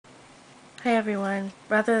Hi everyone.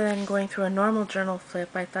 Rather than going through a normal journal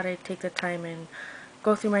flip, I thought I'd take the time and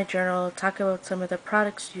go through my journal, talk about some of the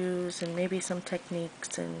products used and maybe some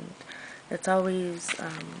techniques, and it's always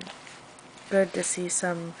good to see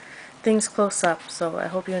some things close up, so I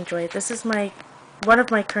hope you enjoy it. This is one of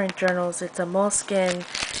my current journals. It's a Moleskine.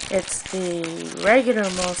 It's the regular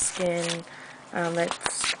Moleskine.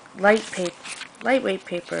 It's lightweight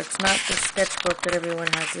paper. It's not the sketchbook that everyone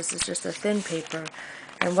has. This is just a thin paper.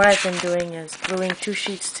 And what I've been doing is gluing two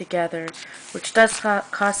sheets together, which does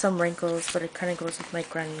cause some wrinkles, but it kind of goes with my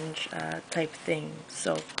grunge type thing.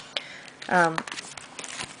 So I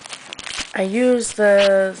used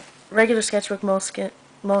the regular sketchbook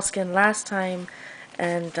Moleskine last time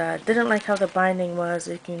and didn't like how the binding was.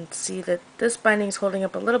 You can see that this binding is holding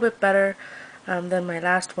up a little bit better than my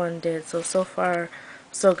last one did. So far,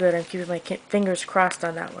 so good. I'm keeping my fingers crossed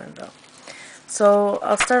on that one, though. So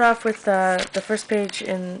I'll start off with the first page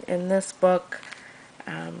in this book.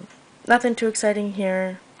 Nothing too exciting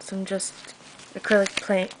here. Some just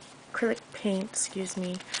acrylic paint, excuse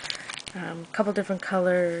me. Couple different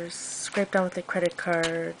colors, scraped down with a credit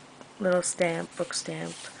card, little stamp, book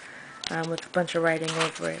stamp, with a bunch of writing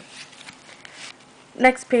over it.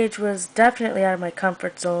 Next page was definitely out of my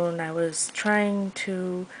comfort zone. I was trying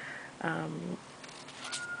to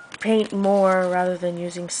paint more rather than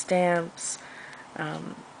using stamps.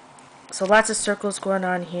 So lots of circles going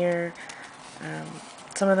on here.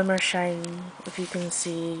 Some of them are shiny, if you can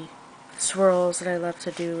see. Swirls that I love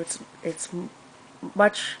to do. It's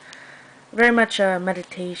much very much a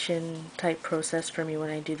meditation type process for me when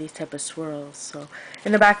I do these type of swirls. So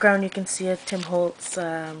in the background you can see a Tim Holtz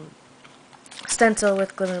stencil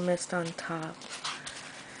with glimmer mist on top.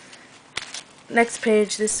 Next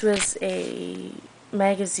page, this was a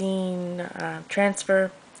magazine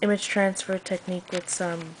image transfer technique with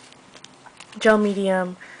some gel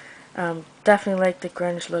medium. Definitely like the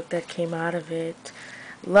grunge look that came out of it.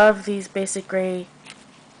 Love these basic gray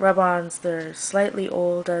rub-ons. They're slightly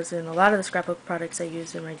old, as in a lot of the scrapbook products I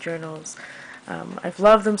use in my journals. I've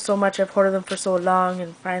loved them so much, I've hoarded them for so long,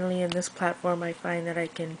 and finally in this platform I find that I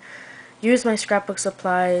can use my scrapbook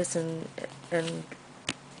supplies and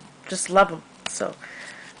just love them. So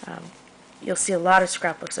you'll see a lot of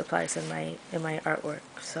scrapbook supplies in my artwork.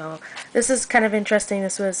 So this is kind of interesting.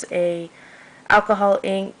 This was a alcohol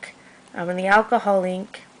ink, and the alcohol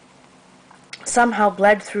ink somehow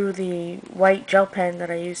bled through the white gel pen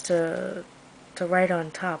that I used to write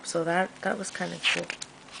on top. So that was kind of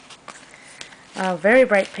cool. Very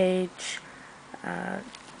bright page.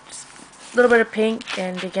 Just a little bit of pink,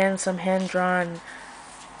 and again some hand drawn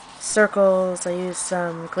circles. I used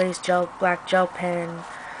some glazed black gel pen.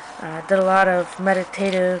 Did a lot of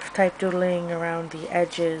meditative type doodling around the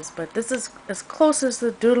edges, but this is as close as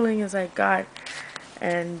the doodling as I got,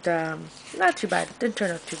 and not too bad. Didn't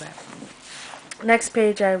turn out too bad. Next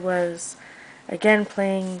page, I was again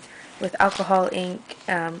playing with alcohol ink,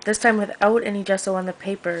 this time without any gesso on the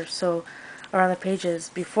paper, so or on the pages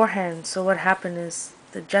beforehand. So what happened is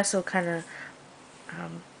the gesso kind of,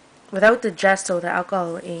 without the gesso, the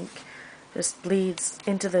alcohol ink just bleeds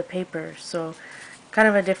into the paper. So kind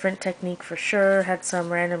of a different technique for sure. Had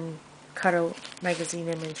some random cutout magazine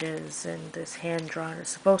images, and this hand drawn is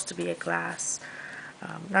supposed to be a glass.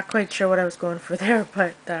 Not quite sure what I was going for there,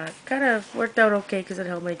 but kind of worked out okay because it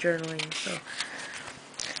held my journaling. So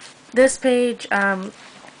this page,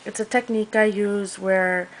 it's a technique I use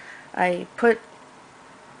where I put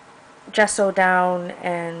gesso down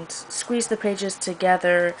and squeeze the pages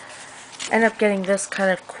together. End up getting this kind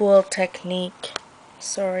of cool technique.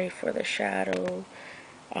 Sorry for the shadow.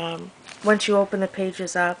 Once you open the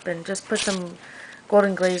pages up and just put some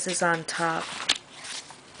golden glazes on top.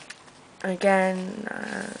 Again,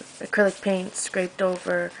 acrylic paint scraped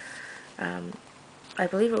over. I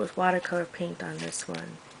believe it was watercolor paint on this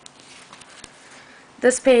one.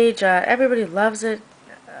 This page, everybody loves it.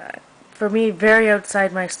 For me, very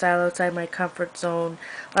outside my style, outside my comfort zone.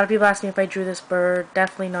 A lot of people ask me if I drew this bird.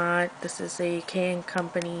 Definitely not. This is a K &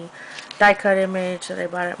 Company die cut image that I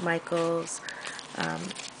bought at Michael's.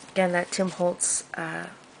 Again, that Tim Holtz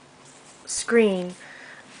screen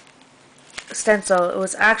stencil. It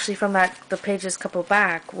was actually from the pages couple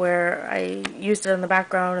back where I used it in the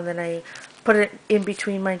background, and then I put it in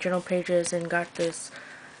between my journal pages and got this,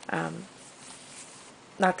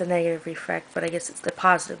 not the negative effect, but I guess it's the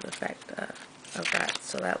positive effect of that.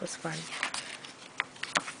 So that was fun.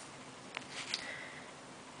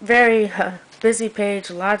 Very busy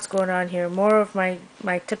page, lots going on here. More of my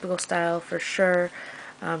typical style for sure.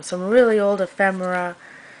 Some really old ephemera.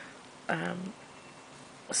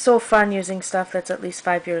 So fun using stuff that's at least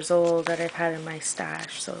 5 years old that I've had in my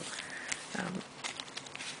stash. So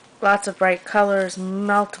Lots of bright colors,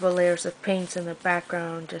 multiple layers of paints in the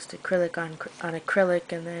background, just acrylic on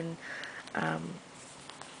acrylic, and then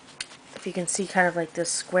if you can see kind of like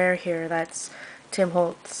this square here, that's Tim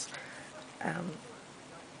Holtz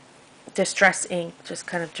distress ink, just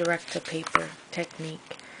kind of direct to paper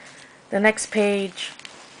technique. The next page,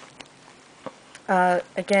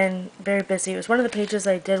 again, very busy. It was one of the pages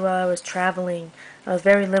I did while I was traveling. I was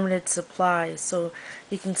very limited supplies, so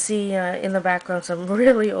you can see in the background some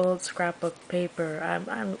really old scrapbook paper.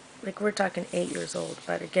 I'm like, we're talking 8 years old,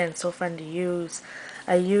 but again, so fun to use.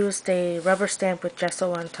 I used a rubber stamp with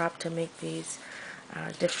gesso on top to make these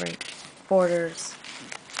different borders.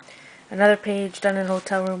 Another page done in a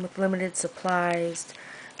hotel room with limited supplies.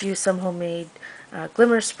 Used some homemade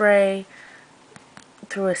glimmer spray.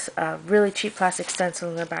 Threw a really cheap plastic stencil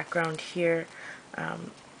in the background here.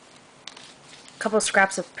 Couple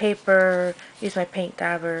scraps of paper. Used my paint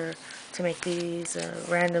dabber to make these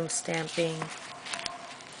random stamping.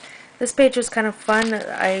 This page was kind of fun.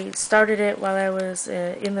 I started it while I was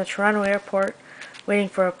in the Toronto airport waiting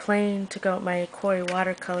for a plane, took out my Koi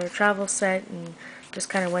watercolor travel set and just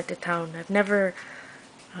kind of went to town. I've never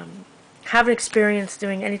haven't experienced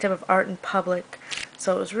doing any type of art in public,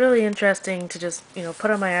 so it was really interesting to just, put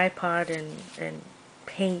on my iPod and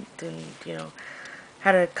paint, and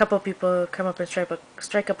had a couple people come up and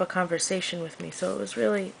strike up a conversation with me, so it was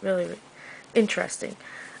really, really interesting.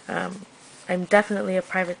 I'm definitely a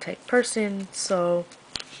private type person, so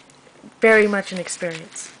very much an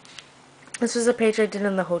experience. This was a page I did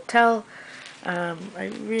in the hotel.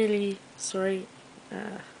 I really, sorry,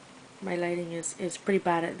 my lighting is pretty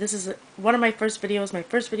bad. This is one of my first videos, my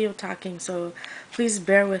first video talking, so please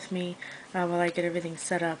bear with me while I get everything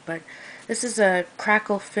set up. But this is a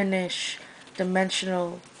crackle finish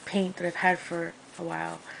dimensional paint that I've had for a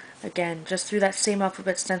while. Again, just through that same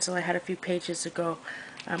alphabet stencil I had a few pages ago.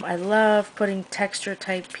 I love putting texture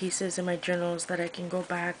type pieces in my journals that I can go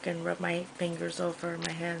back and rub my fingers over,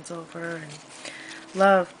 my hands over, and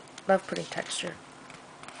love putting texture.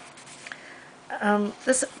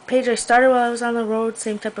 This page I started while I was on the road,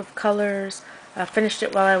 same type of colors. Finished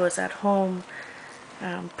it while I was at home.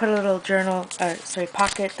 Put a little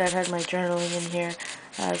pocket that has my journaling in here.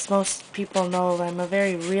 As most people know, I'm a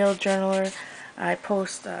very real journaler. I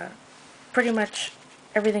post pretty much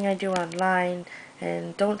everything I do online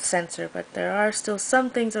and don't censor, but there are still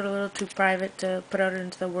some things that are a little too private to put out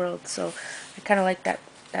into the world, so I kind of like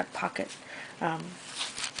that pocket.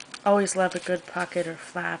 Always love a good pocket or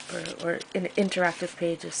flap or an interactive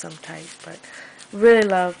page of some type, but really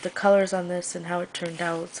love the colors on this and how it turned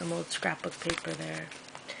out. Some old scrapbook paper there.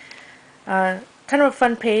 Kind of a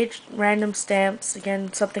fun page, random stamps,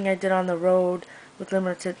 again something I did on the road with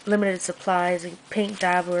limited supplies, a paint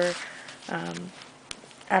dabber,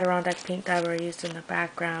 Adirondack paint dabber I used in the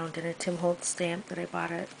background, and a Tim Holtz stamp that I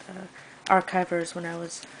bought at Archivers when I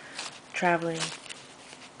was traveling.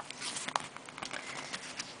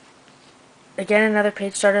 Again, another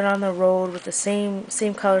page started on the road with the same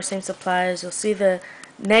color, same supplies. You'll see the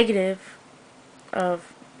negative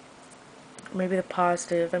of maybe the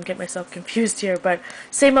positive. I'm getting myself confused here, but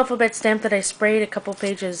same alphabet stamp that I sprayed a couple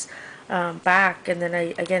pages back, and then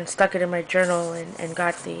I again stuck it in my journal and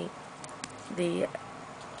got the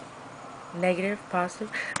negative, positive,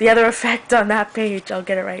 the other effect on that page. I'll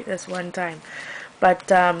get it right this one time. But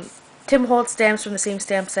Tim Holtz stamps from the same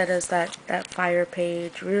stamp set as that fire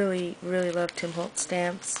page. Really, really love Tim Holtz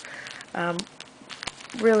stamps.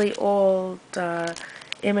 Really old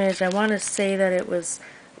image. I want to say that it was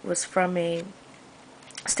from a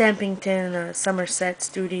stamping tin, a Somerset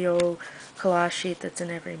Studio collage sheet that's in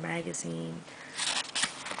every magazine.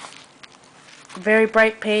 Very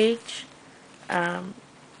bright page.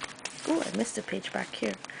 Oh, I missed a page back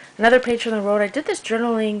here. Another page from the road. I did this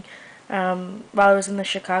journaling while I was in the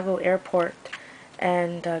Chicago airport,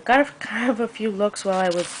 and got kind of a few looks while I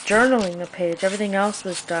was journaling the page. Everything else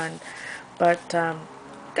was done, but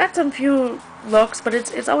got some few looks. But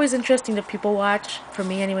it's always interesting to people watch, for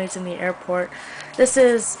me anyways, in the airport. This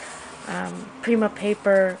is Prima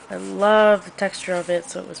paper. I love the texture of it,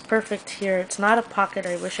 so it was perfect here. It's not a pocket.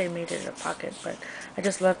 I wish I made it a pocket, but I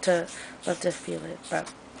just love to feel it.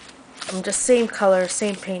 But just same color,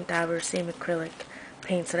 same paint dabber, same acrylic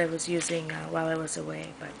paints that I was using while I was away.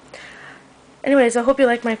 But anyways, I hope you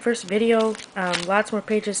liked my first video. Lots more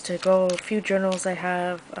pages to go. A few journals I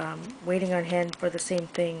have waiting on hand for the same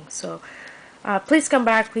thing. So please come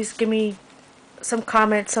back. Please give me some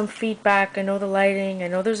comments, some feedback. I know the lighting. I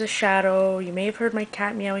know there's a shadow. You may have heard my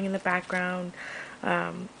cat meowing in the background.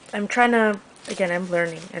 I'm trying to, again, I'm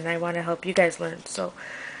learning, and I want to help you guys learn. So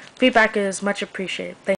feedback is much appreciated. Thank